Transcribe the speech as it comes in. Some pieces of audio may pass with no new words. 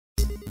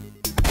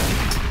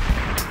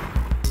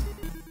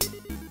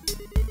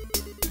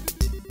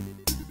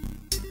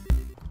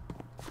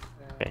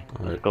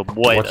go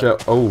way Watch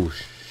out. Oh,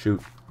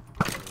 shoot.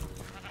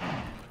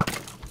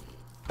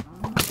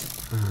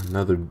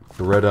 Another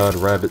red-eyed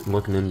rabbit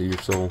looking into your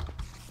soul.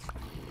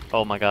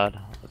 Oh my god.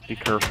 Be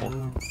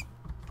careful.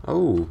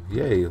 Oh,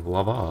 yay,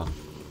 lava.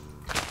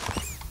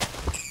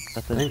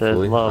 That's it says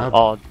love.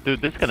 Oh,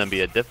 dude, this is gonna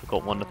be a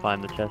difficult one to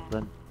find the chest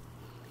then.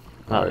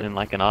 Not in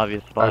like an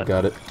obvious spot. I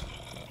got it.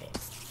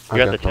 You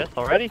got the chest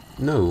already?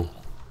 No.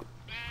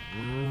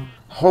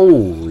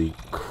 Holy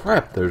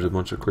crap, there's a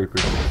bunch of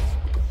creepers.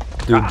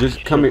 Dude,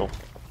 just come here.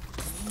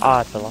 Ah,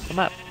 I fell off the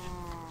map.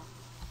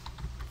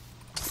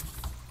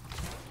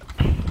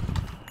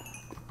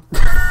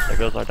 There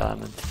goes our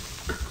diamond.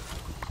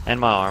 And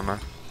my armor.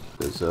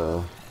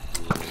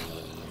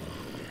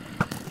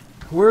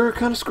 We're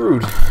kind of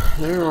screwed.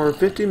 There are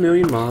 50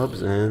 million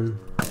mobs and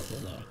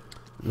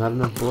not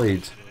enough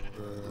blades.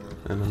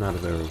 And I'm out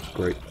of arrows.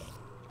 Great.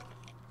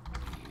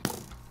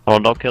 Oh,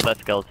 don't kill that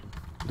skeleton.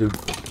 Dude,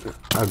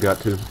 I've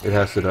got to. It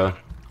has to die.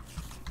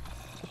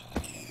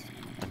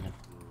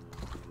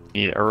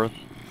 You need arrows?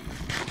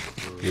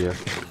 Yeah.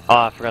 Oh,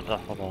 I forgot to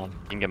hold on.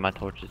 Didn't get my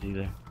torches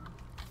either.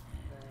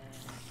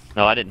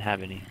 No, I didn't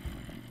have any.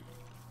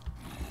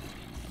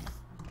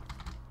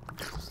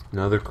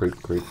 Another creep.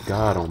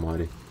 God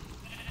almighty.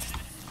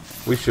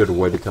 We should have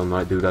waited till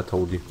night, dude. I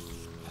told you.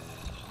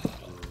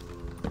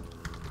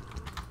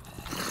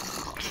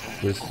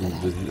 This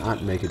does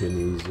not make it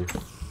any easier.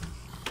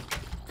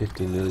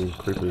 50 million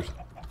creepers.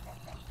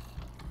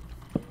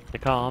 They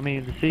call me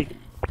the sea.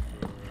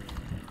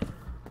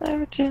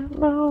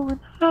 Low and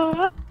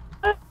high.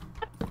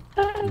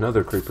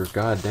 Another creeper.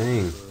 God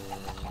dang.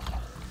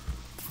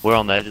 We're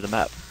on the edge of the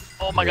map.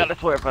 Oh my god, I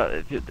swear if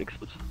it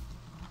explodes.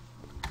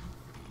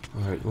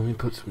 Alright, let me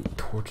put some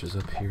torches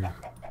up here.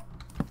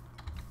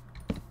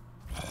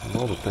 Of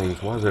all the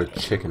things, why is there a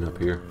chicken up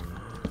here?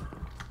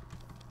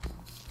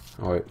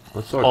 Alright,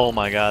 let's start. Oh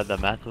my god, the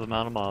massive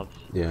amount of mobs.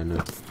 Yeah, I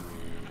know.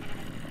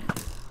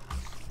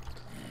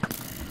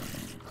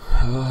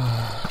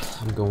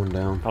 I'm going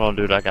down. Hold on,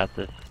 dude, I got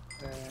this.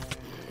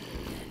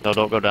 No,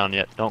 don't go down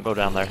yet. Don't go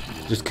down there.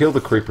 Just kill the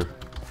creeper.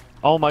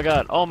 Oh my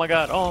god, oh my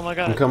god, oh my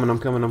god. I'm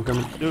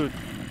coming. Dude,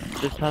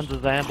 there's tons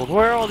of zombies.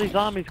 Where are all these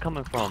zombies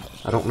coming from?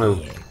 I don't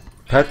know.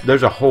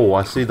 There's a hole.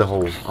 I see the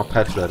hole. I'll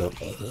patch that up.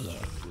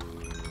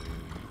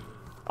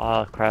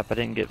 Oh crap, I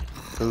didn't get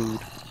food.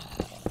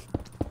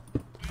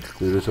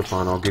 Dude, this will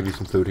fine. I'll give you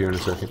some food here in a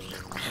second.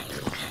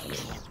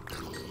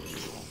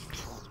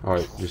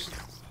 Alright, just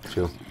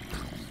chill.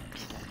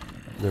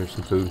 There's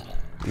some food.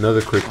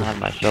 Another creeper. I don't have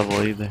my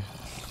shovel either.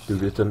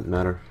 Dude, it doesn't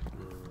matter.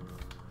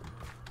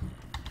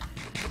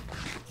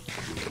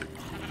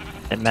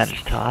 It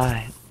matters to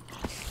I.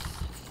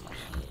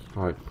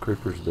 Alright,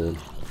 creeper's dead.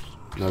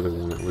 Another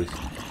one at least.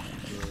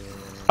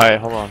 Alright,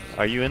 hold on.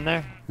 Are you in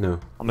there? No.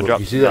 I'm gonna drop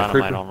you see that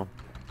dynamite creeper? on them.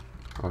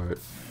 Alright.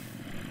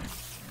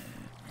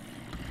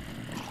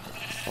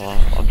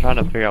 Well, I'm trying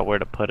to figure out where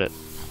to put it.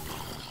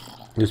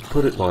 Just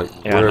put it like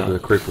wherever the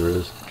creeper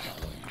is.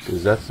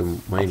 Because that's the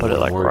main Put it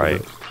like right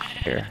about.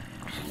 here.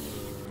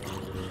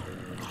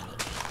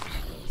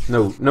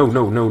 No,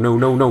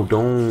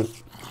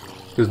 don't.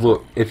 Because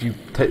look, if you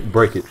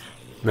break it,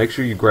 make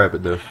sure you grab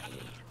it though.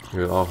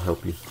 Here, I'll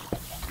help you.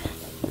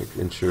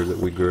 Ensure that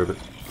we grab it.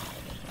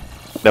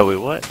 No, we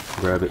what?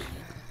 Grab it.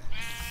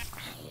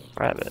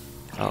 Grab it.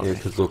 Oh, okay. Yeah,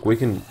 because look, we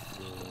can.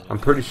 I'm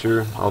pretty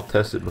sure. I'll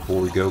test it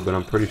before we go, but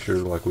I'm pretty sure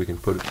like we can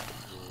put it.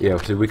 Yeah,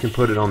 see, we can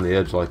put it on the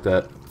edge like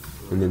that,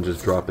 and then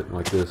just drop it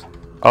like this.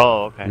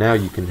 Oh, okay. Now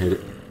you can hit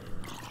it.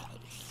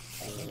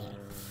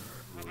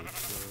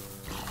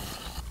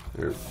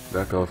 Here,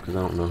 back off because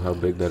I don't know how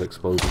big that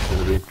explosion's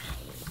gonna be.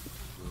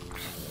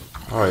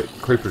 Alright,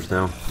 creeper's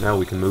down. Now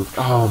we can move.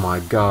 Oh my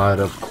god,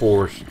 of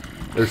course.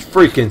 There's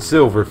freaking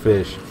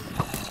silverfish.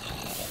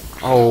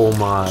 Oh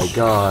my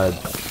god.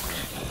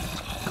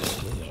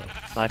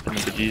 Sniping the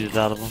bejesus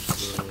out of them.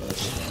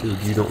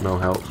 Dude, you don't know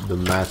how the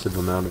massive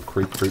amount of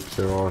creeps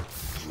there are.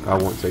 I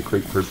won't say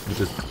creeps, but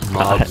just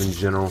mobs in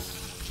general.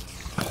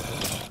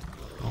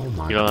 Oh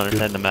my god. You don't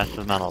understand the massive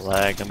amount of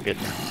lag I'm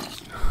getting.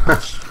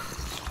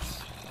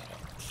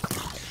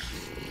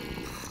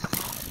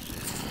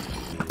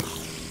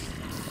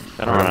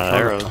 I don't run out of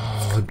arrows.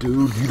 Oh,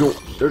 dude, you don't.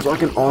 There's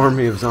like an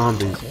army of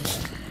zombies.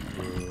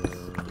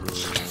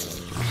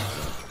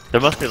 There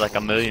must be like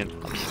a million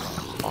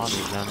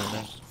zombies down in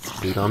there.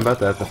 Dude, I'm about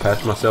to have to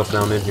patch myself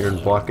down in here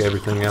and block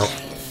everything out.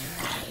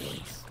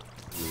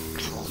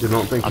 You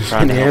don't think there's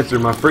any answer?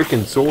 My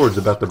freaking sword's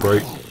about to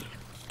break.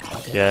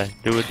 Yeah,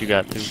 do what you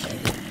got to.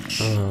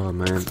 Oh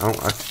man,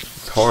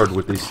 it's hard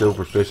with these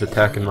silverfish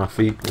attacking my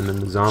feet and then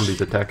the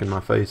zombies attacking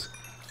my face.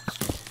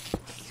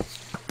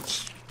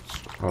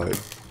 Alright,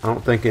 I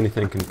don't think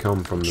anything can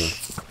come from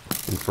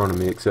in front of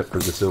me except for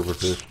the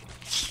silverfish.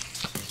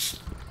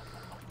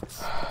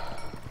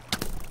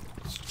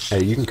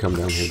 Hey, you can come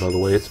down here, by the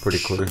way. It's pretty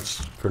clear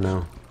for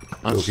now.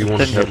 So if you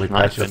want to help me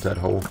patch up that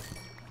hole.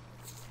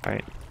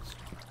 Alright.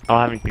 I don't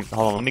have anything.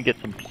 Hold on, let me get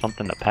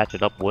something to patch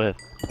it up with.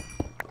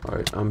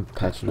 Alright, I'm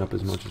patching up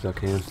as much as I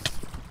can.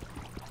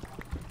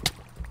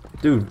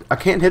 Dude, I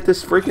can't hit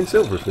this freaking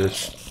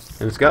silverfish.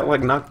 And it's got like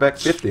knockback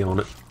 50 on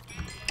it.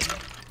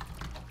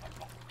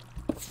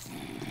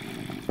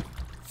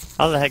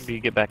 How the heck do you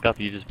get back up?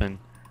 You just been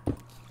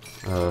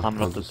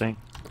climbing up the just... thing?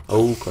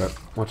 Oh crap,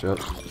 watch out.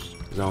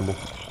 Zombie.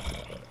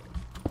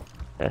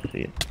 I see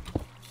it.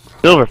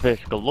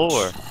 Silverfish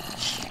galore!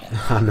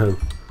 I know.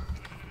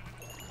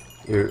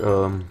 Here,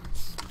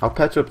 I'll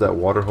patch up that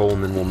water hole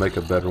and then we'll make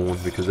a better one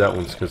because that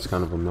one's just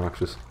kind of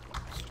obnoxious.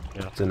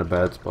 Yeah. It's in a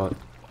bad spot.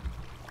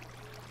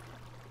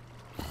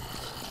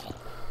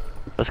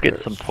 Let's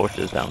get some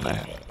torches down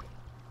there.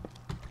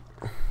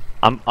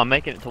 I'm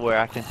making it to where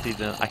I can see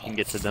them. I can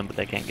get to them, but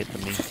they can't get to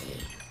me.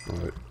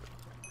 Alright.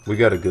 We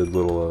got a good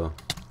little,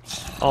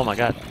 Oh my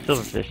god,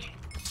 silverfish.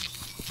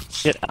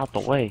 Get out the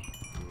way.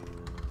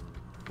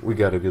 we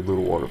got a good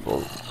little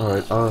waterfall.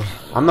 Alright,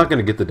 I'm not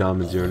gonna get the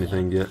diamonds or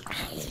anything yet.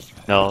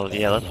 No,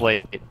 yeah, let's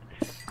wait. We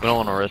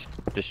don't want to risk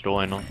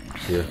destroying them.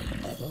 Yeah.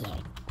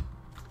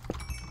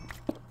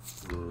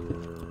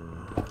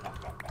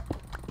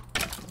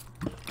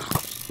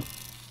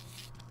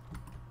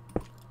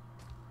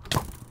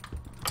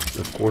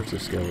 Of course, the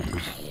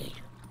skeletons.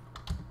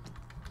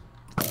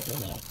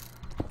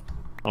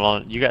 Hold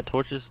on, you got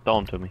torches? Throw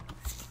them to me.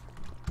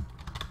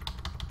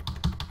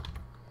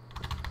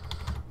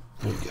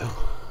 There you go.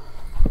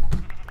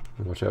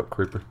 Watch out,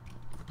 creeper.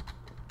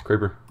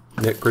 Creeper.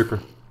 Nick, creeper.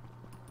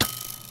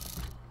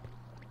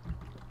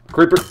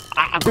 Creeper!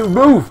 Ah, Dude,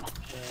 move!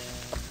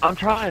 I'm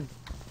trying.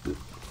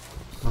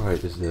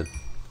 Alright, it's dead.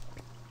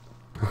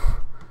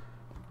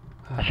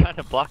 I tried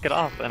to block it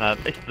off, and I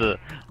placed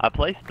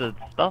the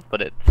stuff,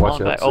 but it Watch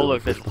spawned out, back. Oh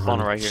look, silverfish there's a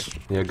behind spawner you. right here.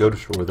 Yeah, go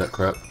destroy that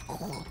crap.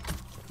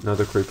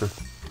 Another creeper.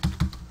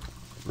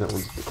 That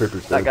one's the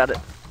creeper's dead. I got it.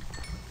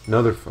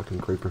 Another fucking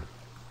creeper.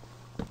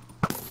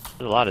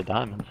 There's a lot of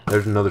diamonds.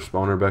 There's another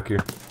spawner back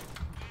here.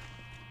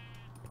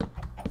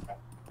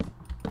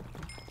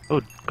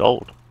 Oh,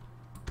 gold.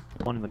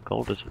 One in the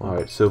gold is one.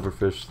 Alright,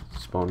 silverfish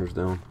spawners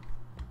down.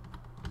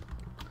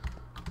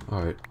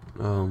 Alright,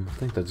 I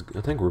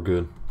think we're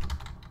good.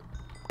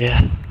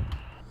 Yeah.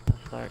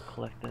 Let's start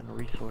collecting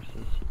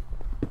resources.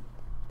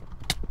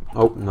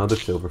 Oh, another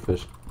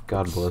silverfish.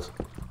 God bless.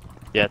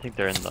 Yeah, I think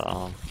they're in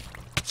the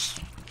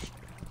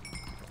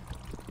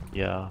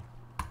yeah,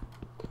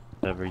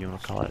 whatever you want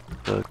to call it,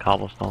 the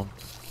cobblestone.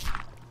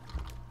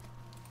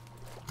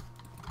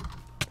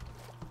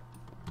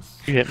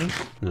 You hit me?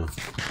 No.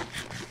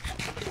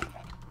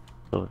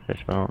 Silverfish,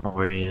 but I don't know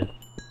where he is.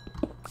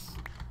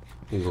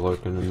 He's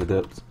lurking in the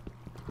depths.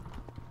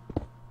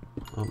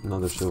 Oh,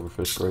 another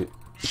silverfish, great.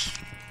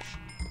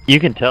 You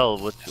can tell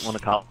which one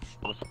of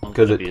cobblestone's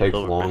Because gonna it be a takes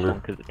silverfish longer.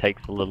 Because it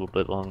takes a little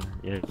bit longer.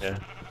 Yeah, yeah.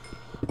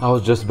 I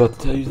was just about to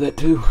tell you that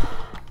too.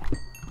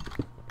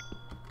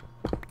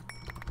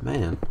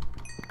 Man.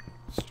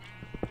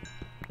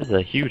 This is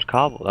a huge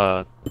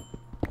hole.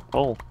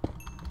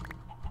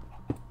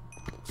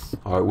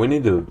 Alright, we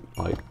need to,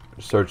 like,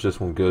 search this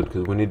one good,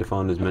 because we need to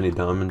find as many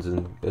diamonds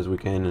as we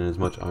can and as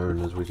much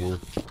iron as we can.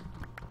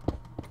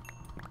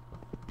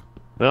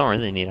 We don't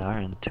really need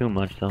iron too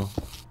much though.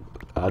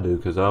 I do,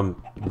 because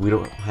we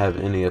don't have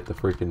any at the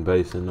freaking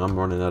base, and I'm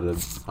running out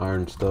of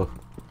iron stuff.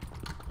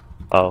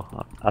 Oh,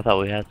 I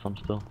thought we had some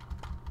still.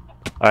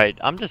 Alright,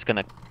 I'm just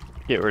gonna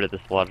get rid of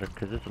this water,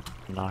 because it's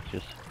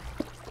obnoxious.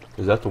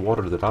 Is that the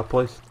water that I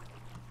placed?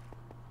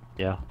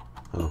 Yeah.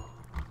 Oh.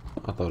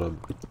 I thought I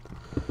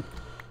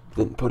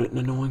didn't put it in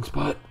an annoying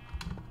spot.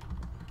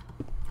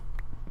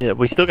 Yeah,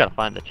 we still gotta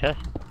find the chest.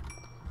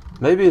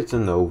 Maybe it's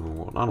in the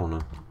overworld, I don't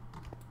know.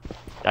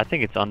 I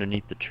think it's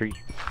underneath the tree.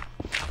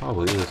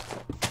 Probably is.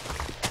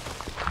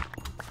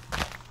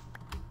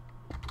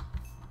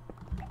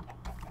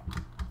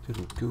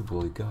 Good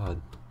googly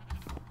god.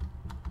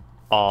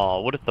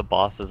 Oh, what if the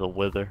boss is a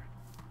wither?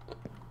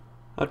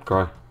 I'd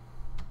cry.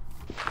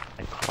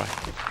 I cry.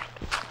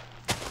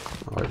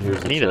 Alright,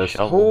 here's the need a chest.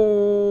 shovel.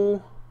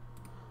 Oh!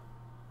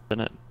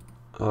 Isn't it?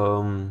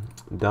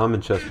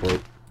 Diamond chest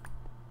plate.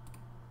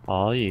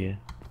 Oh yeah.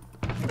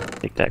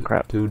 Take that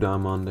crap. 2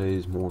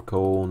 diamondes, more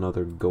coal,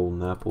 another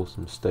golden apple,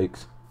 some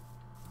steaks.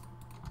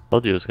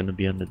 Told you it was gonna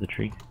be under the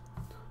tree.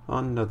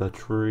 Under the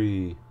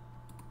tree.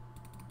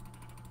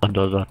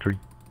 Under the tree.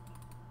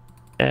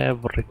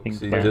 Everything's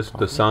See, bad.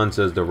 the sign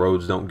says the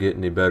roads don't get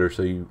any better,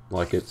 so you,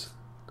 like, it's...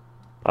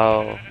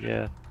 Oh,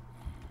 yeah.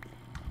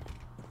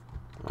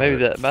 Maybe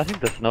Alright. that, but I think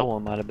the snow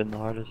one might have been the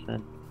hardest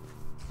then.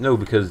 No,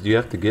 because you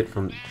have to get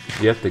to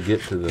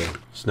the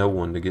snow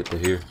one to get to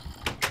here.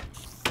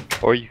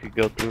 Or you could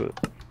go through it.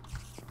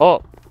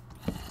 Oh!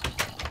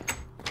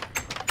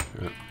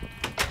 Yeah.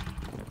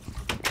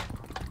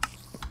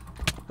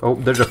 Oh,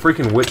 there's a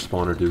freaking witch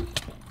spawner, dude.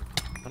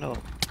 I know.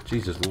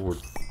 Jesus Lord.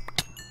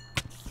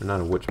 They're not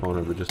a witch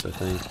spawner, but just a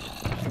thing.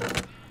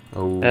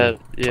 Oh.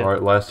 Yeah.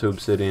 Alright, last 2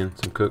 obsidian,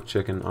 some cooked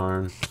chicken,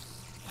 iron,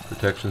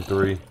 protection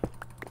 3.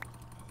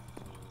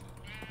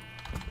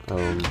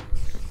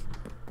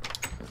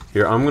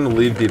 Here, I'm gonna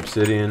leave the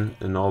obsidian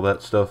and all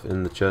that stuff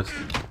in the chest.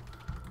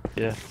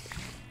 Yeah.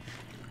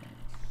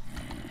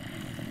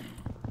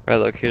 Right,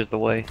 look, here's the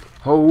way.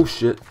 Oh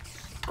shit.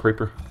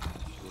 Creeper.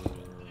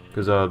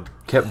 Because I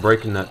kept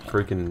breaking that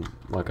freaking,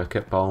 like I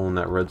kept following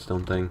that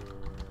redstone thing.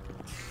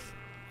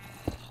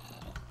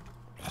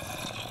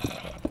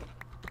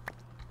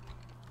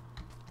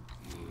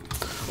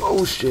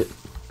 Oh shit.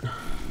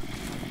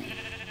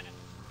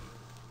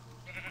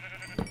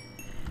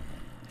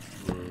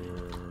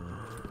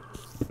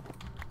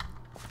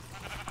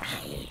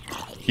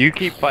 You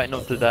keep fighting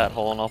them through that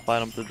hole and I'll fight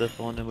them through this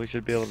one and we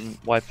should be able to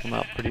wipe them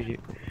out pretty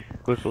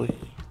quickly.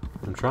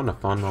 I'm trying to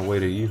find my way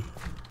to you.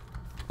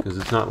 Because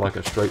it's not like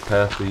a straight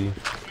path to you.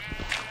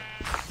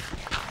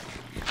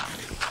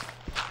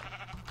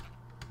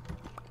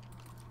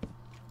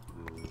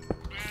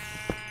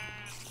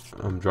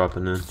 I'm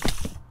dropping in.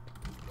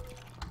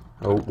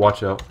 Oh,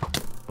 watch out.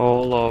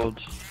 Oh,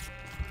 loads.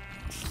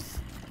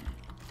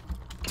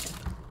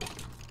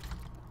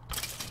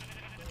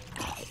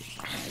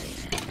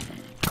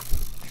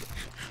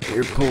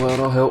 Here, pull out,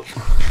 I'll help.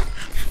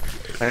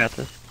 I got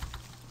this.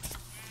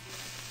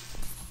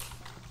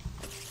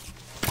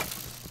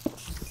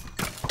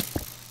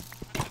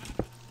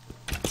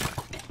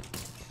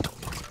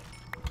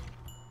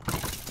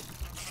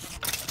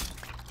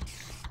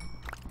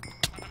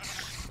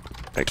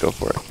 Alright, go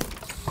for it.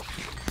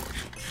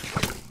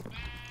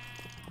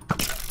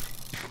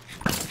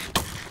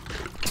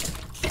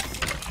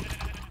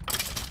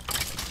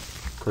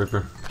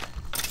 Creeper.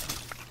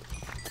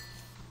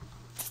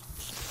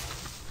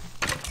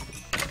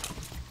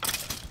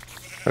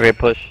 Okay,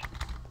 push.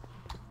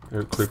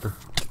 Here, creeper.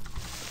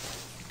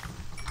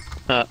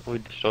 We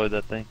destroyed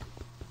that thing.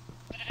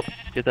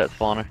 Get that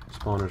spawner.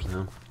 Spawners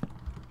now.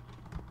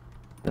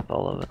 That's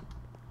all of it.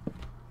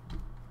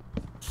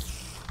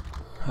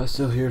 I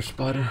still hear a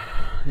spider.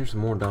 Here's some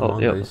more Yep.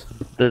 diamonds.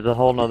 There's a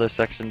whole nother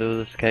section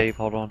to this cave.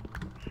 Hold on.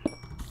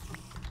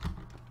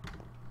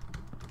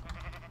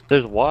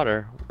 There's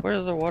water. Where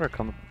is the water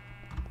coming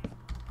from?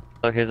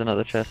 Oh, here's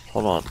another chest.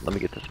 Hold on. Let me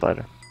get the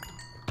spider.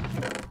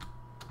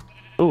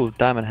 Ooh,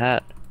 diamond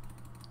hat.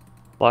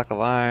 Block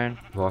of iron.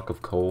 Block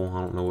of coal.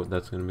 I don't know what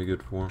that's going to be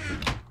good for.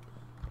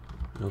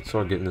 Let's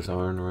start getting this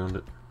iron around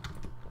it.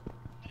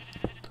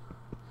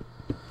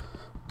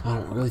 I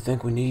don't really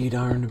think we need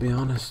iron, to be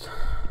honest.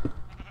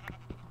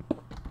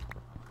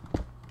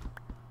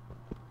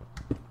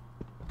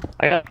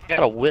 I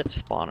got a wit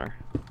spawner.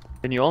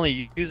 Can you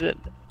only use it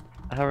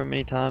however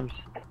many times?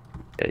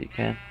 Yeah, you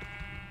can.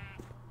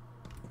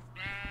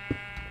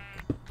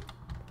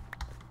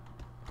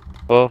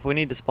 Well, if we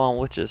need to spawn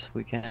witches,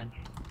 we can.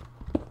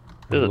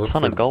 There's a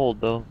ton of gold,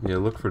 though. Yeah,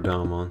 look for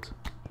diamonds.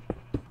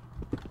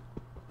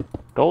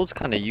 Gold's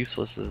kind of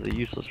useless as a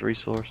useless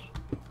resource.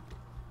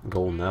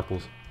 Golden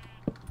apples.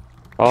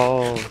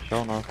 Oh, sure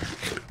enough.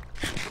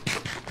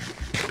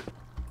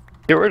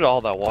 Get rid of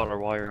all that water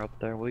while you're up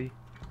there, will you?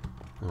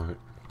 Alright.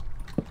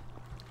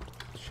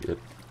 Shit.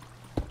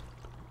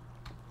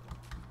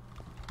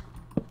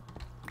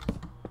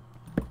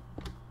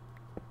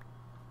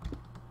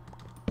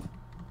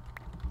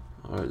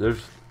 Alright,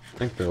 there's... I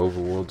think the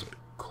overworld's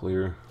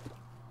clear.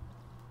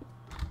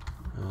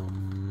 I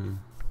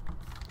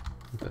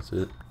think that's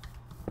it.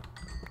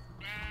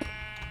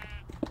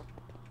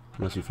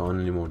 Unless you find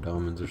any more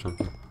diamonds or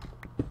something.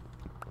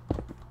 I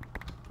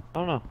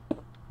don't know.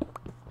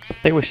 I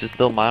think we should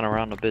still mine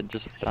around a bit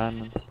just with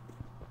diamonds.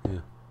 Yeah.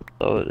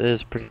 So it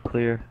is pretty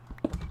clear.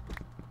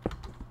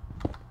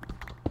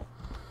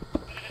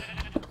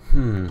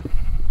 Hmm. I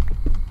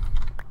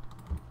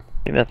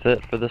think that's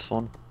it for this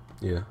one.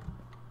 Yeah.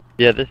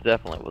 Yeah, this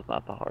definitely was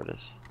not the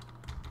hardest.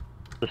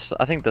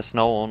 I think the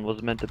snow one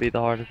was meant to be the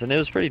hardest, and it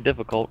was pretty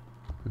difficult.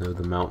 No,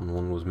 the mountain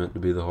one was meant to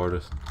be the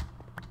hardest.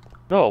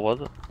 No, it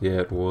wasn't. Yeah,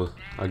 it was.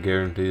 I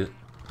guarantee it.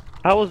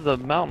 How was the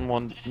mountain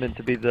one meant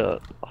to be the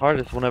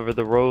hardest whenever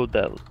the road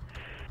that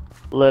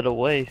led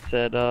away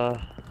said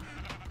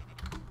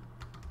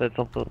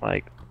something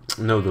like...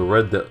 No, the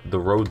road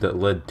that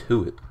led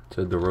to it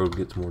said the road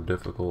gets more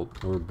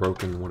difficult or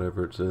broken,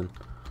 whatever it said.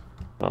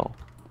 Oh.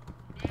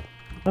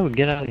 Oh,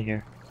 get out of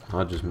here.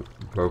 I just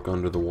broke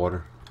under the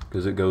water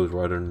because it goes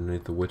right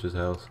underneath the witch's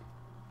house.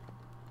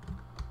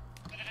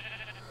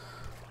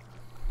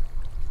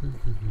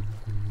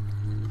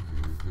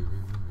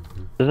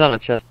 There's not a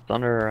chest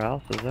under her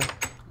house, is there?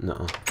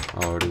 No,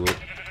 I already looked.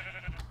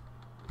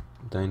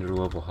 Danger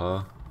level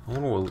high. I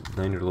wonder what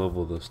danger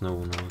level the snow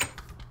one was.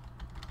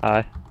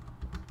 High.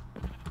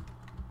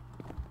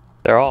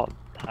 They're all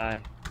high.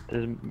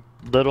 There's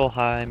little,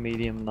 high,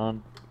 medium,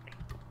 none.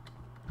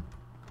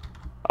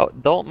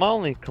 Oh, my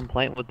only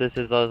complaint with this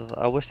is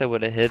I wish they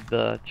would have hid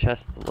the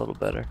chest a little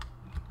better.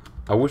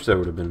 I wish there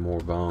would have been more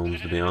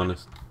bombs, to be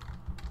honest.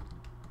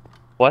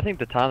 Well, I think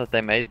the time that they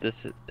made this,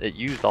 it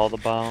used all the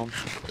bombs.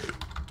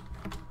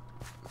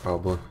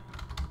 Probably.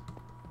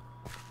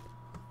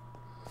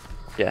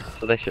 Yeah,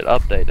 so they should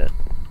update it.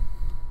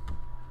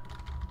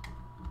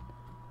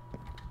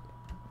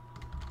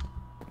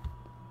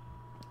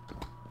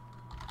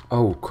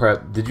 Oh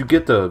crap! Did you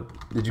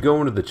go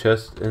into the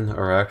chest in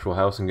our actual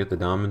house and get the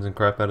diamonds and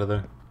crap out of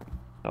there?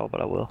 Oh, but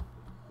I will.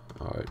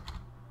 All right.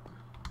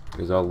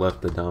 Because I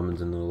left the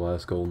diamonds in the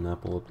last golden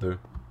apple up there.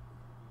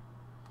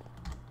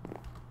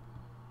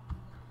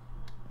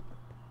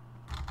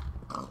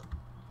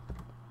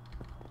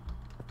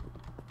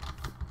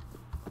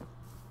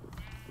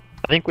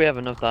 think we have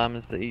enough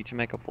diamonds to each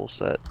make a full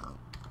set.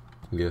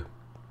 Yeah.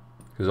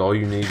 Because all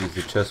you need is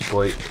the chest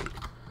plate.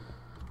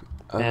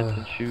 Pants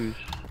and shoes.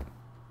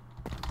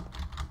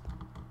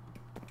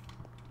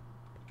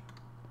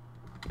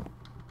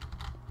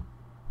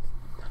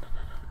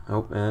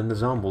 Oh, and the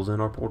zombies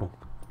in our portal.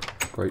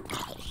 Great.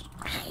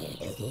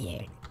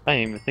 I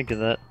didn't even think of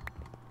that.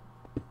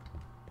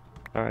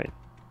 Alright.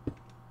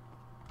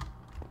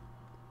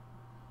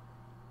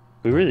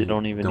 We really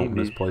don't even Don't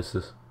need these. misplace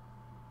this.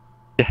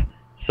 Yeah,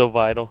 so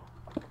vital.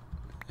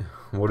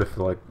 What if,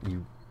 like,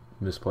 you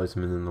misplace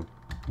them and then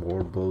the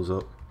world blows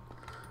up?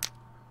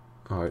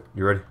 Alright,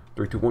 you ready?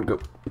 3, 2, 1, go.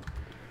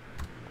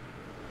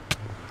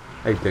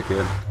 Hey,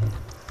 dickhead.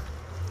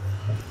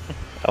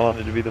 I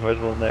wanted to be the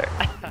first one there.